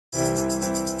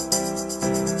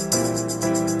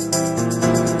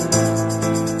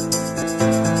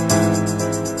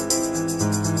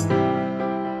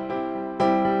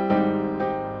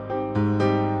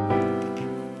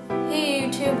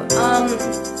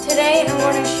Today I'm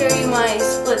going to show you my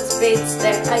split spades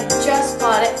deck. I just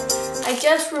bought it. I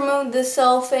just removed the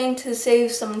cellophane to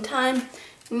save some time.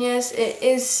 And yes, it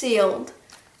is sealed.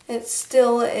 It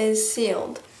still is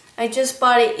sealed. I just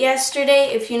bought it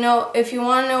yesterday. If you want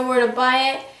to know where to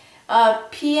buy it,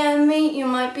 PM me. You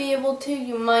might be able to,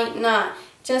 you might not.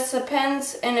 Just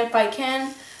depends, and if I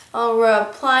can, I'll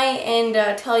reply and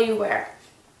tell you where.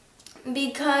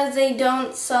 Because they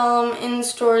don't sell them in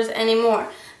stores anymore.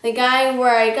 The guy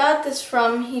where I got this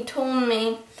from, he told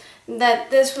me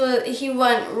that he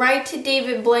went right to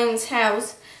David Blaine's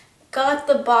house, got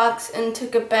the box, and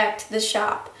took it back to the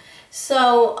shop.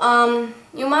 So,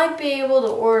 you might be able to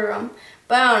order them,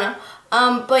 but I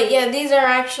don't know. But yeah, these are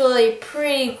actually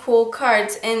pretty cool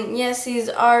cards, and yes, these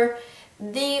are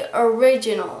the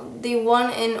original, the one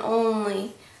and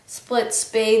only split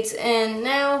spades. And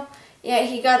now, yeah,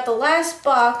 he got the last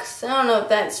box. I don't know if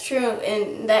that's true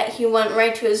and that he went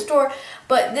right to his store,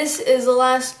 but this is the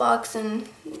last box in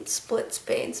split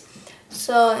spades.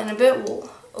 So in a bit we'll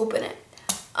open it.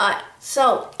 Alright,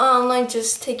 so let me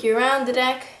just take you around the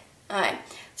deck. Alright,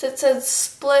 so it says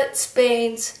split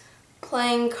spades,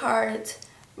 playing cards,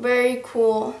 very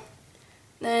cool.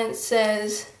 Then it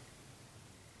says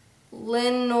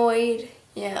linoid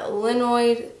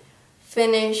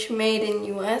finish, made in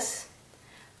US.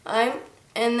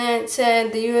 And then it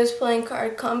said the U.S. Playing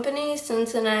Card Company,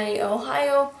 Cincinnati,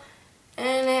 Ohio,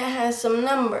 and it has some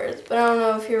numbers, but I don't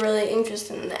know if you're really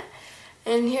interested in that.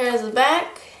 And here's the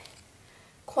back,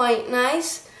 quite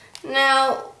nice.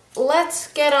 Now let's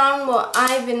get on what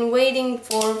I've been waiting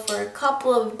for a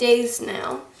couple of days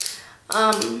now,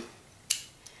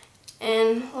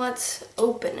 and let's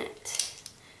open it.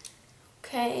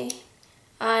 Okay,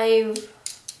 I've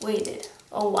waited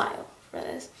a while for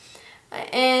this.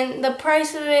 And the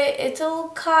price of it, it's a little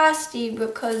costly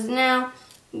because now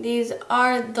these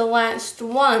are the last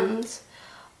ones.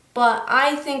 But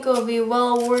I think it'll be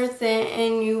well worth it,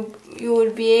 and you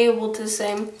would be able to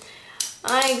say,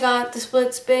 I got the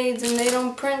split spades and they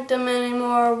don't print them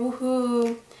anymore,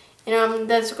 woohoo. You know,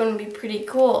 that's going to be pretty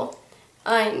cool.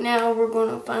 Alright, now we're going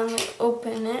to finally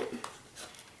open it.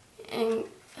 And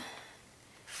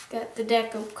got the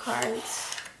deck of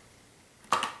cards.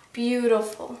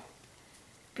 Beautiful.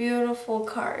 Beautiful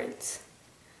cards.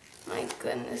 My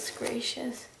goodness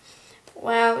gracious.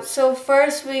 Wow. So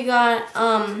first we got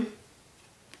a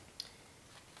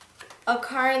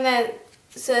card that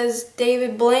says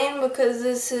David Blaine, because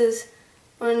this is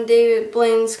one of David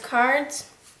Blaine's cards.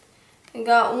 We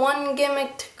got one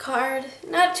gimmicked card.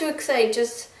 Not too excited,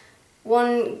 just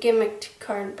one gimmicked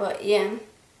card, but yeah.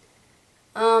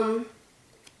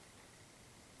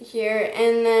 Here,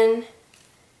 and then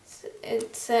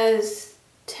it says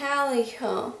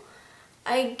Tally-Ho.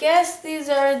 I guess these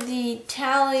are the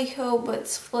Tally-Ho but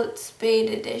split spade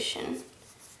edition.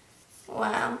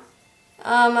 Wow.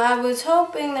 I was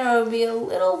hoping there would be a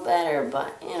little better,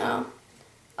 but you know.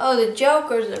 Oh, the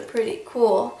jokers are pretty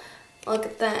cool. Look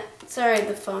at that. Sorry,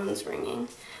 the phone's ringing.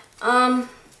 But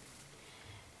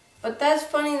that's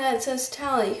funny that it says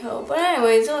Tally-Ho. But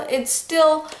anyways, it's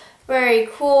still very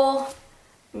cool.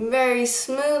 Very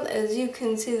smooth. As you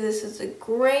can see, this is a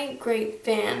great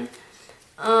fan.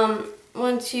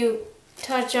 Once you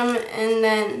touch them, and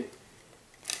then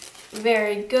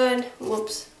very good.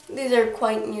 Whoops, these are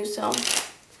quite new, so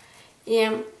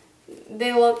yeah,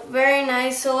 they look very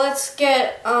nice. So let's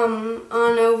get on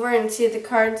over and see the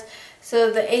cards. So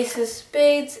the Ace of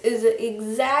Spades is the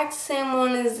exact same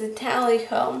one as the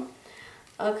Tally-Ho.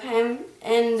 Okay,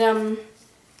 and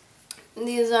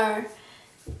these are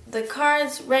the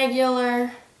cards,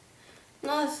 regular,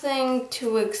 nothing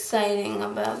too exciting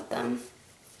about them.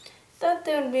 Thought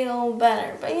they would be a little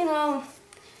better, but you know,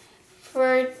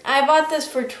 I bought this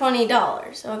for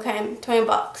 $20, okay, 20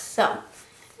 bucks. So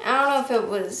I don't know if it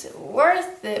was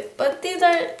worth it, but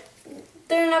they're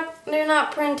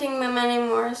not printing them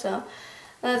anymore, so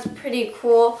that's pretty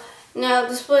cool. Now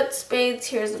the split spades,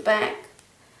 here's the back.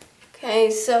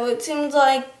 Okay, so it seems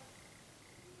like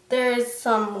there's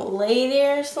some lady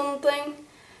or something,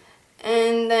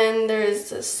 and then there's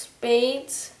the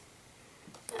spades.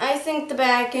 I think the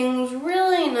backing was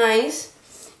really nice.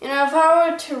 You know, if I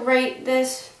were to rate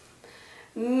this,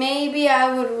 maybe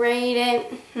I would rate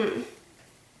it,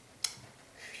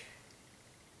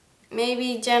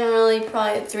 maybe generally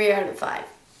probably a 3 out of 5.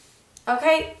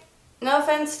 Okay, no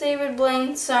offense, David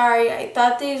Blaine, sorry. I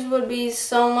thought these would be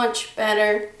so much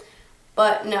better.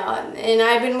 But no, and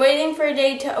I've been waiting for a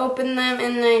day to open them,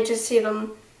 and then I just see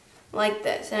them like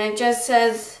this. And it just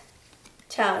says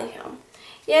Tally-Ho.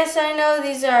 Yes, I know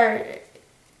these are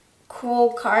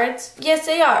cool cards. Yes,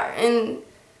 they are. And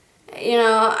You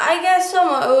know, I guess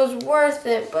somewhat it was worth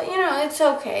it, but you know, it's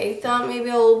okay. Thought maybe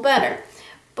a little better.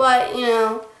 But, you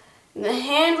know, the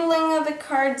handling of the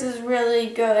cards is really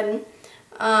good.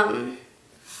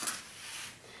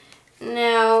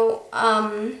 Now,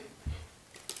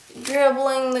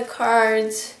 dribbling the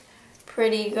cards,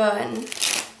 pretty good.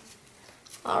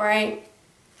 Alright.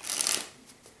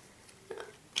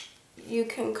 You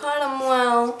can cut them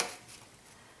well.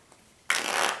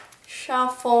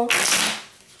 Shuffle.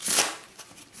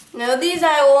 Now these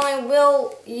I only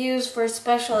will use for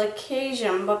special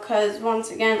occasion because once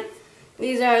again,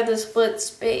 these are the split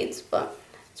spades, but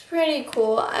it's pretty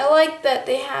cool. I like that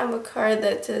they have a card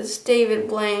that says David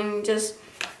Blaine, just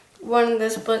one of the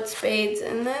split spades,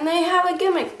 and then they have a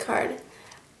gimmick card.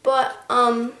 But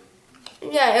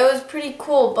yeah, it was pretty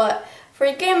cool, but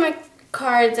for gimmick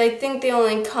cards, I think they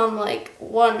only come like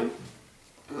one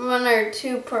or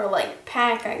two per like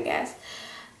pack, I guess.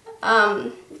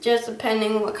 Just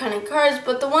depending what kind of cards,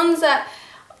 but the ones that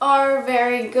are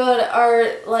very good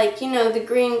are like, you know, the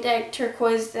green deck,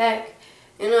 turquoise deck,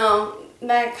 you know,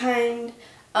 that kind.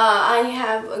 I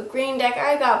have a green deck.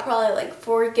 I got probably like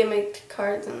 4 gimmick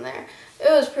cards in there.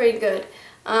 It was pretty good.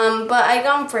 But I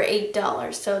got them for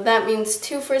 $8, so that means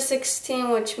 2 for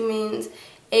 $16, which means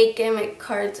 8 gimmick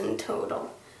cards in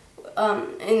total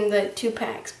in the 2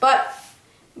 packs. But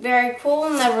very cool,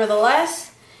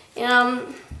 nevertheless.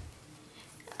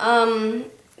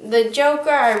 The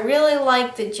Joker, I really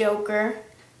like the Joker.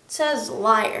 It says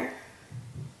liar.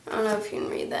 I don't know if you can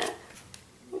read that.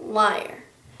 Liar.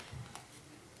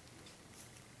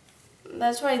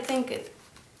 That's what I think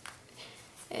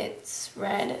it's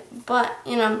read. But,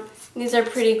 you know, these are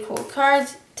pretty cool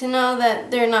cards. To know that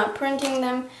they're not printing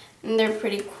them, and they're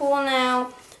pretty cool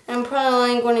now. I'm probably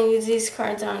only going to use these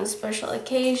cards on a special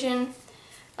occasion.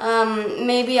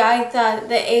 Maybe I thought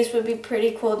the ace would be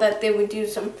pretty cool, that they would do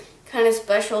some kind of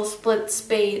special split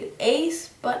spade ace,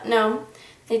 but no,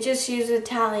 they just use a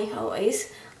tally-ho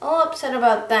ace. A little upset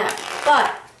about that,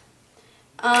 but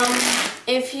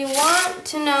if you want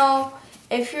to know,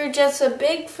 if you're just a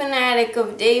big fanatic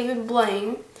of David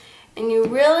Blaine and you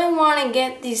really want to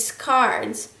get these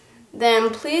cards, then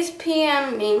please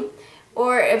PM me,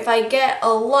 or if I get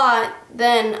a lot,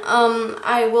 then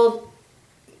I will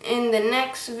in the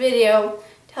next video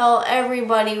tell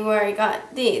everybody where I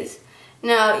got these.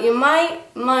 Now you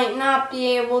might not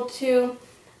be able to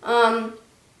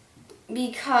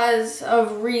because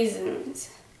of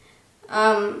reasons.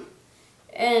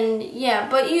 And yeah,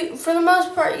 but for the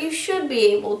most part you should be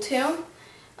able to.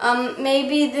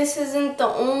 Maybe this isn't the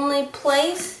only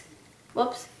place,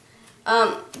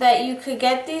 that you could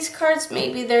get these cards.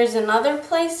 Maybe there's another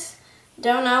place,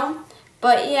 don't know.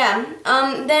 But yeah,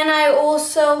 then I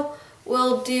also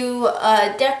will do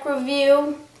a deck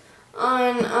review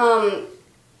on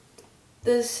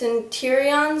the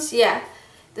Centurions. Yeah,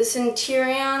 the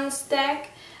Centurions deck.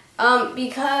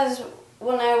 Because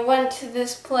when I went to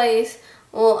this place,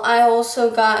 well, I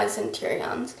also got a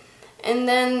Centurions. And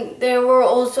then there were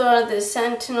also the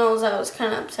Sentinels. I was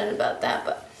kind of upset about that,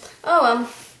 but oh well.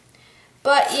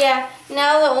 But yeah,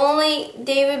 now the only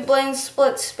David Blaine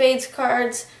split spades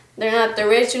cards, they're not the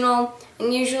original,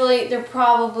 and usually they're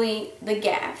probably the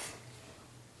gaff.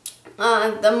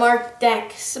 The marked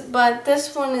decks, but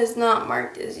this one is not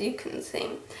marked, as you can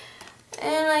see.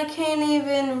 And I can't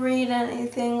even read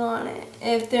anything on it.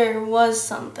 If there was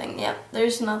something, yep,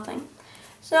 there's nothing.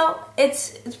 So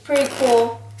it's pretty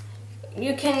cool.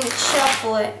 You can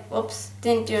shuffle it. Whoops,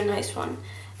 didn't do a nice one.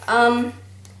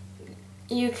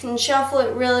 You can shuffle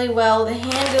it really well. The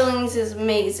handlings is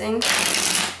amazing.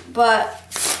 But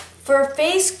for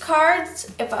face cards,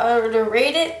 if I were to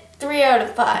rate it, 3 out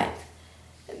of 5.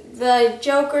 The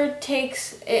Joker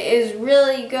is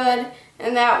really good,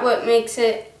 and that's what makes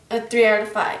it a 3 out of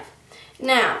 5.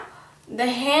 Now, the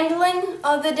handling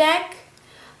of the deck,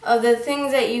 of the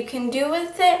things that you can do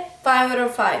with it, 5 out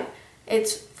of 5.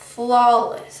 It's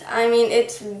flawless. I mean,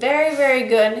 it's very, very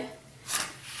good.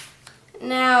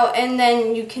 Now, and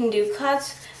then you can do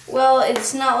cuts. Well,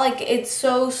 it's not like it's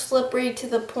so slippery to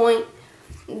the point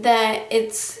that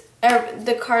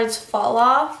the cards fall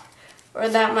off, or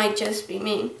that might just be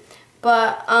me.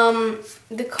 But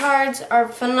the cards are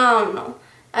phenomenal,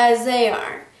 as they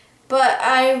are. But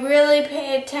I really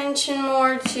pay attention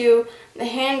more to the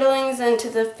handlings and to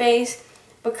the face,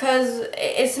 because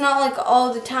it's not like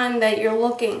all the time that you're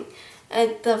looking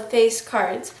at the face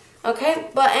cards. Okay,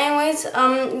 but anyways,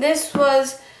 this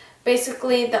was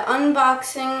basically the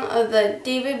unboxing of the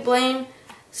David Blaine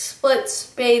Split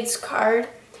Spades card.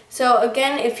 So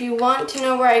again, if you want to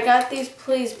know where I got these,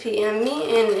 please PM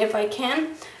me, and if I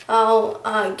can, I'll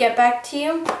get back to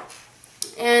you.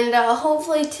 And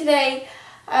hopefully today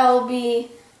I'll be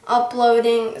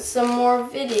uploading some more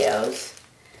videos,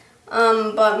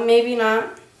 but maybe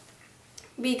not,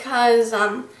 because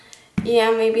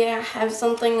yeah, maybe I have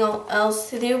something else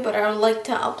to do, but I would like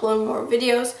to upload more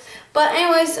videos. But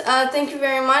anyways, thank you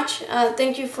very much.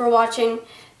 Thank you for watching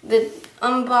the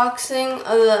unboxing of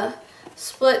the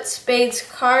split spades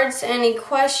cards. Any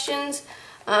questions,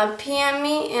 PM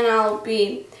me and I'll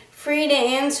be free to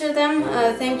answer them.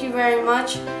 Thank you very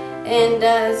much,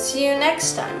 and see you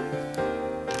next time.